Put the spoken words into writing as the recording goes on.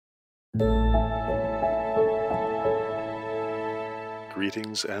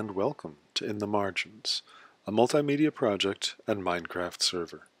Greetings and welcome to In the Margins, a multimedia project and Minecraft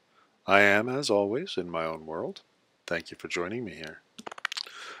server. I am, as always, in my own world. Thank you for joining me here.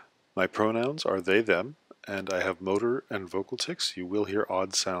 My pronouns are they, them, and I have motor and vocal tics. You will hear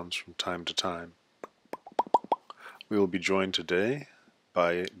odd sounds from time to time. We will be joined today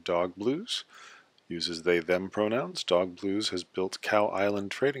by Dogbloos. Uses they, them pronouns. Dogbloos has built Cow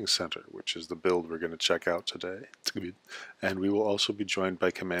Island Trading Center, which is the build we're going to check out today. And we will also be joined by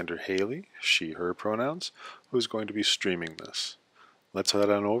CommanderHayley, she, her pronouns, who is going to be streaming this. Let's head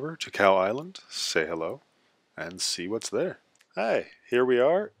on over to Cow Island, say hello, and see what's there. Hi, here we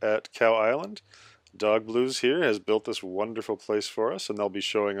are at Cow Island. Dogbloos here has built this wonderful place for us, and they'll be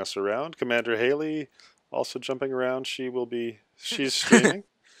showing us around. CommanderHayley also jumping around. She's streaming.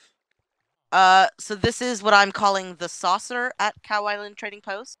 So this is what I'm calling the saucer at Cow Island Trading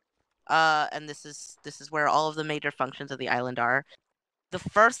Post. And this is where all of the major functions of the island are. The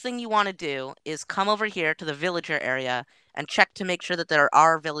first thing you want to do is come over here to the villager area and check to make sure that there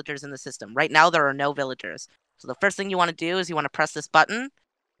are villagers in the system. Right now there are no villagers. So the first thing you want to do is you want to press this button,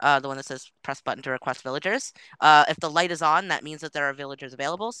 the one that says press button to request villagers. If the light is on, that means that there are villagers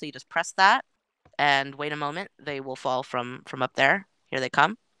available. So you just press that and wait a moment. They will fall from up there. Here they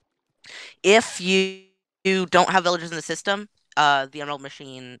come. If you don't have villagers in the system, the Emerald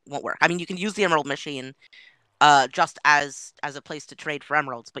Machine won't work. I mean, you can use the Emerald Machine just as a place to trade for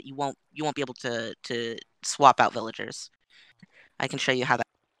emeralds, but you won't be able to swap out villagers. I can show you how that.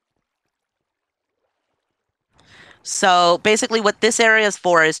 So basically, what this area is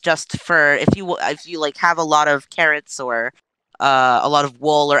for is just for if you like have a lot of carrots or a lot of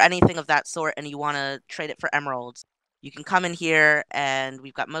wool or anything of that sort, and you want to trade it for emeralds. You can come in here, and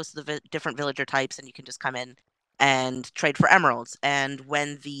we've got most of the different villager types, and you can just come in and trade for emeralds. And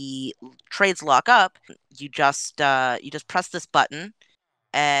when the trades lock up, you just press this button,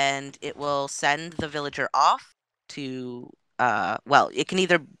 and it will send the villager off to well, it can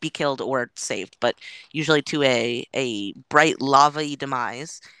either be killed or saved, but usually to a bright lava-y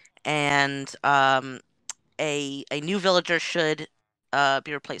demise. And a new villager should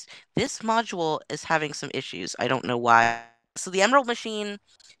be replaced. This module is having some issues. I don't know why. So the Emerald Machine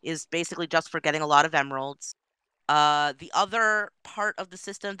is basically just for getting a lot of emeralds. The other part of the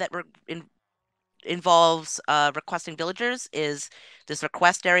system that involves requesting villagers is this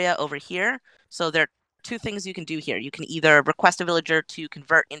request area over here. So there are two things you can do here. You can either request a villager to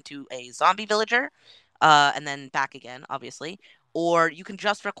convert into a zombie villager, and then back again, obviously, or you can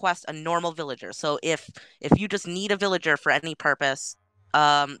just request a normal villager. So if you just need a villager for any purpose,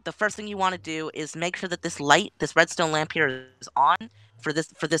 the first thing you want to do is make sure that this light, this redstone lamp here, is on for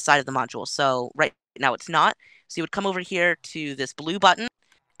this side of the module. So right now it's not. So you would come over here to this blue button,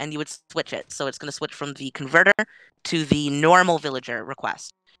 and you would switch it. So it's going to switch from the converter to the normal villager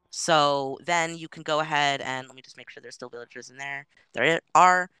request. So then you can go ahead and let me just make sure there's still villagers in there. There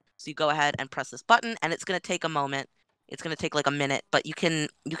are. So you go ahead and press this button, and it's going to take a moment. It's going to take like a minute, but you can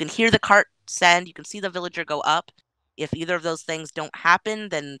hear the cart send. You can see the villager go up. If either of those things don't happen,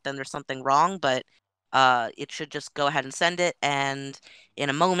 then there's something wrong, but it should just go ahead and send it, and in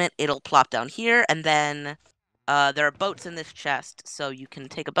a moment it'll plop down here, and then there are boats in this chest, so you can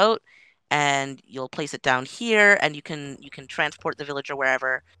take a boat and you'll place it down here, and you can transport the villager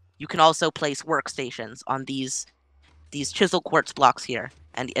wherever. You can also place workstations on these chisel quartz blocks here,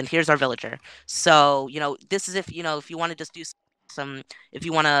 and here's our villager. So this is if you want to just do if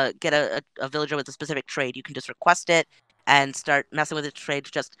you want to get a villager with a specific trade, you can just request it and start messing with its trades.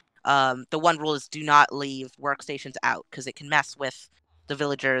 Just the one rule is do not leave workstations out, because it can mess with the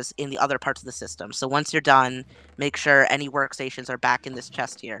villagers in the other parts of the system. So once you're done, make sure any workstations are back in this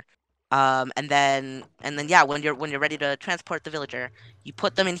chest here. And then yeah, when you're ready to transport the villager, you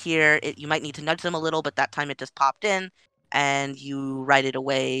put them in here. You might need to nudge them a little, but that time it just popped in, and you write it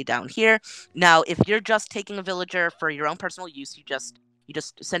away down here. Now, if you're just taking a villager for your own personal use, you just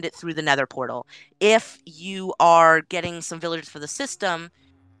send it through the Nether portal. If you are getting some villagers for the system,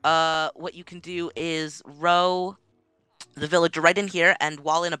 what you can do is row the villager right in here, and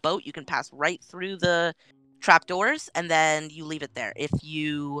while in a boat, you can pass right through the trapdoors, and then you leave it there. If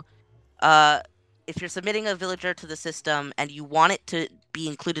you're submitting a villager to the system and you want it to be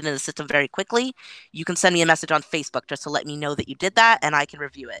included in the system very quickly, you can send me a message on Facebook just to let me know that you did that, and I can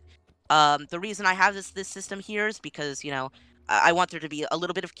review it. The reason I have this system here is because I want there to be a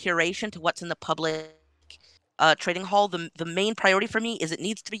little bit of curation to what's in the public trading hall. The main priority for me is it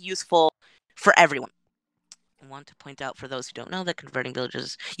needs to be useful for everyone. I want to point out for those who don't know that converting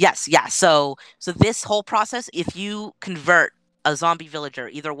villages. Yes, yeah. So this whole process, if you convert a zombie villager,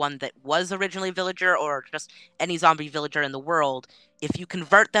 either one that was originally a villager or just any zombie villager in the world, if you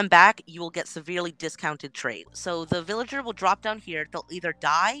convert them back, you will get severely discounted trade. So the villager will drop down here. They'll either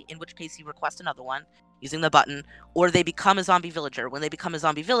die, in which case you request another one using the button, or they become a zombie villager. When they become a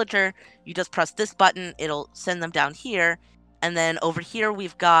zombie villager, you just press this button. It'll send them down here. And then over here,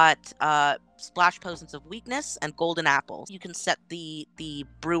 we've got splash potions of weakness and golden apples. You can set the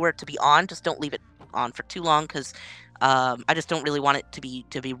brewer to be on. Just don't leave it on for too long, because I just don't really want it to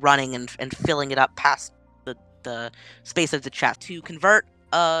be running and filling it up past the space of the chest. To convert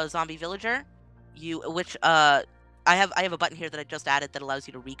a zombie villager, I have a button here that I just added that allows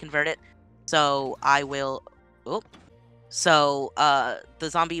you to reconvert it. So I will. Oh. So the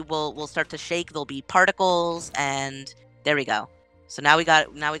zombie will start to shake. There'll be particles, and there we go. So now we got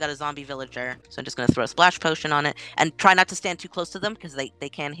a zombie villager. So I'm just gonna throw a splash potion on it, and try not to stand too close to them because they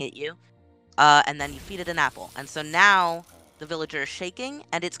can hit you. And then you feed it an apple, and so now the villager is shaking,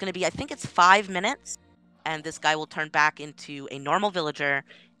 and it's gonna be, I think it's 5 minutes, and this guy will turn back into a normal villager,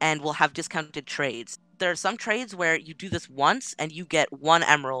 and will have discounted trades. There are some trades where you do this once and you get 1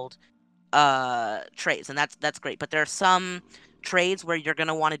 emerald trades, and that's great. But there are some trades where you're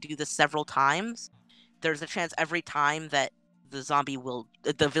gonna want to do this several times. There's a chance every time that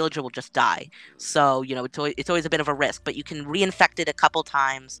the villager will just die. So it's always a bit of a risk, but you can reinfect it a couple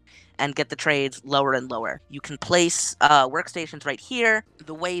times and get the trades lower and lower. You can place workstations right here.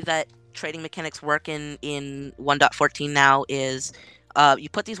 The way that trading mechanics work in 1.14 now is you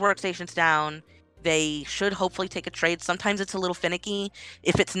put these workstations down. They should hopefully take a trade. Sometimes it's a little finicky.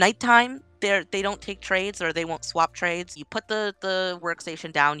 If it's nighttime, they don't take trades, or they won't swap trades. You put the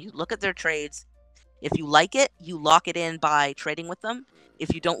workstation down, you look at their trades. If you like it, you lock it in by trading with them.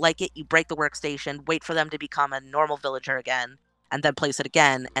 If you don't like it, you break the workstation, wait for them to become a normal villager again, and then place it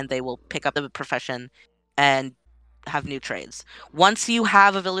again, and they will pick up the profession and have new trades. Once you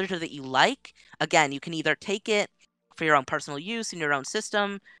have a villager that you like, again, you can either take it for your own personal use in your own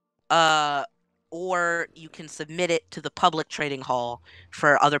system, or you can submit it to the public trading hall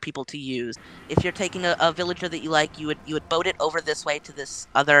for other people to use. If you're taking a villager that you like, you would boat it over this way to this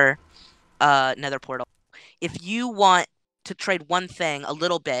other nether portal. If you want to trade one thing a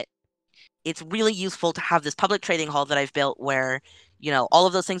little bit, it's really useful to have this public trading hall that I've built where, all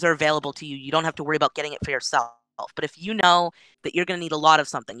of those things are available to you. You don't have to worry about getting it for yourself. But if you know that you're going to need a lot of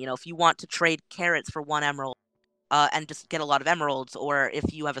something, if you want to trade carrots for 1 emerald, and just get a lot of emeralds, or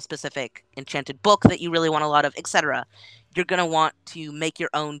if you have a specific enchanted book that you really want a lot of, etc., you're going to want to make your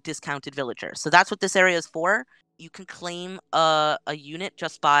own discounted villager. So that's what this area is for. You can claim a unit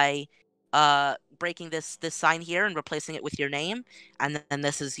just by breaking this sign here and replacing it with your name, and then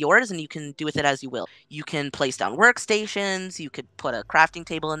this is yours, and you can do with it as you will. You can place down workstations, you could put a crafting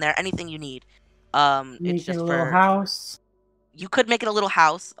table in there, anything you need. Make it a little house. You could make it a little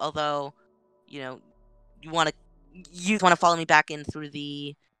house, although, you want to follow me back in through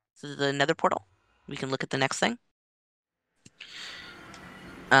the nether portal. We can look at the next thing.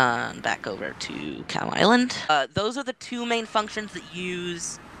 Back over to Cow Island. Those are the 2 main functions that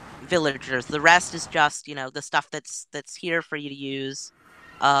use villagers. The rest is just, the stuff that's here for you to use.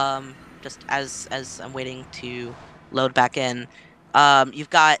 Just as I'm waiting to load back in. You've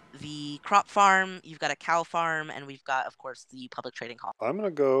got the crop farm, you've got a cow farm, and we've got, of course, the public trading hall. I'm going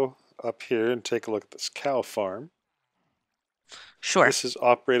to go up here and take a look at this cow farm. Sure. This is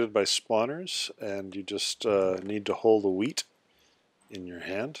operated by spawners, and you just need to hold the wheat in your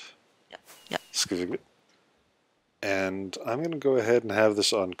hand. Yep. Excuse me. And I'm going to go ahead and have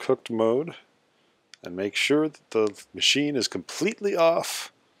this on cooked mode and make sure that the machine is completely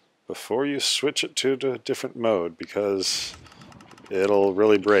off before you switch it to a different mode, because it'll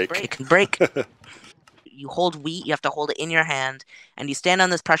really break. It can break. You hold wheat, you have to hold it in your hand, and you stand on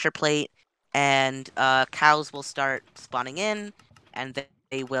this pressure plate, and cows will start spawning in, and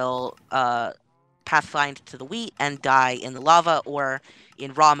they will pathfind to the wheat and die in the lava, or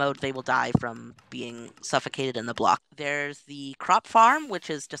in raw mode they will die from being suffocated in the block. There's the crop farm, which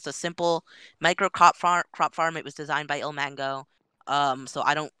is just a simple micro crop farm. It was designed by Ilmango, so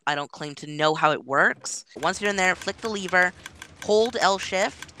I don't claim to know how it works. Once you're in there, flick the lever, hold L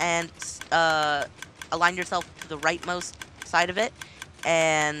shift, and align yourself to the rightmost side of it,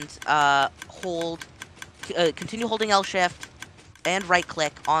 and continue holding L shift and right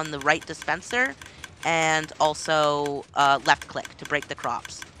click on the right dispenser, and also left click to break the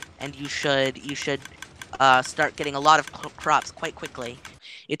crops. And you should start getting a lot of crops quite quickly.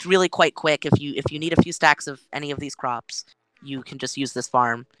 It's really quite quick. If you need a few stacks of any of these crops, you can just use this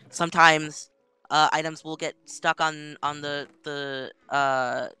farm. Sometimes items will get stuck on the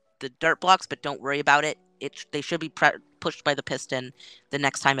dirt blocks, but don't worry about it. They should be pushed by the piston the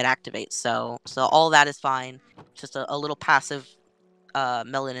next time it activates. So all that is fine. Just a little passive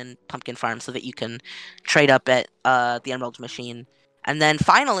melon and pumpkin farm so that you can trade up at the Emerald Machine. And then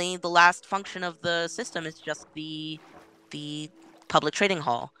finally, the last function of the system is just the public trading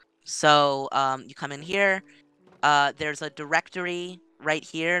hall. So you come in here. There's a directory right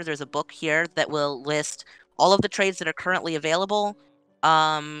here. There's a book here that will list all of the trades that are currently available,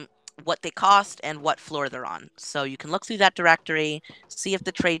 what they cost, and what floor they're on. So you can look through that directory, see if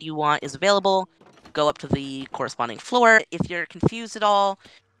the trade you want is available, go up to the corresponding floor. If you're confused at all,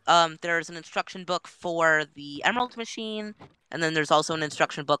 there's an instruction book for the Emerald Machine, and then there's also an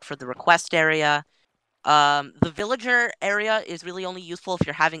instruction book for the request area. The villager area is really only useful if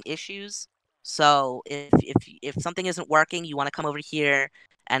you're having issues. So if something isn't working, you want to come over here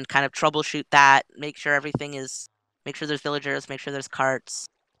and kind of troubleshoot that. Make sure there's villagers, make sure there's carts.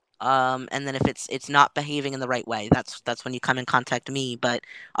 And then if it's not behaving in the right way, that's when you come and contact me. But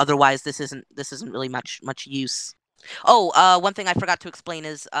otherwise, this isn't really much use. Oh, one thing I forgot to explain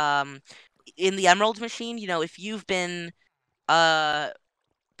is in the Emerald Machine, if you've been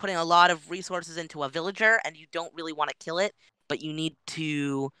putting a lot of resources into a villager and you don't really want to kill it, but you need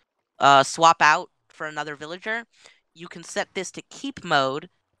to swap out for another villager, you can set this to keep mode,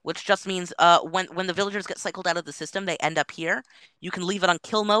 which just means when the villagers get cycled out of the system, they end up here. You can leave it on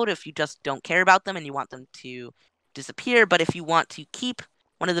kill mode if you just don't care about them and you want them to disappear. But if you want to keep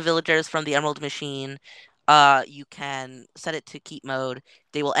one of the villagers from the Emerald Machine, you can set it to keep mode.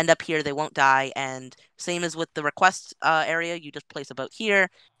 They will end up here, they won't die, and same as with the request area, you just place a boat here,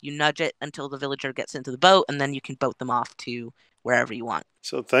 you nudge it until the villager gets into the boat, and then you can boat them off to wherever you want.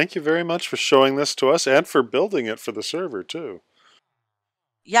 So thank you very much for showing this to us and for building it for the server too.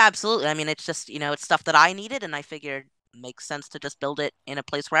 Yeah, absolutely. I mean, it's just, it's stuff that I needed, and I figured it makes sense to just build it in a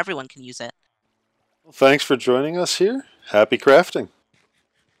place where everyone can use it. Well, thanks for joining us here. Happy crafting.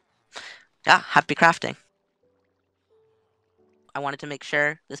 Yeah, happy crafting. I wanted to make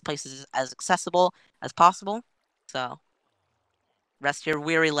sure this place is as accessible as possible, so rest your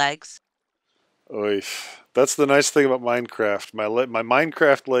weary legs. Oy, that's the nice thing about Minecraft. My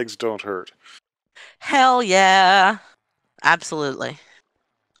Minecraft legs don't hurt. Hell yeah, absolutely.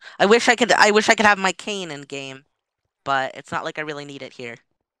 I wish I could have my cane in game, but it's not like I really need it here.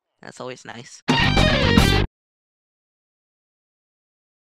 That's always nice.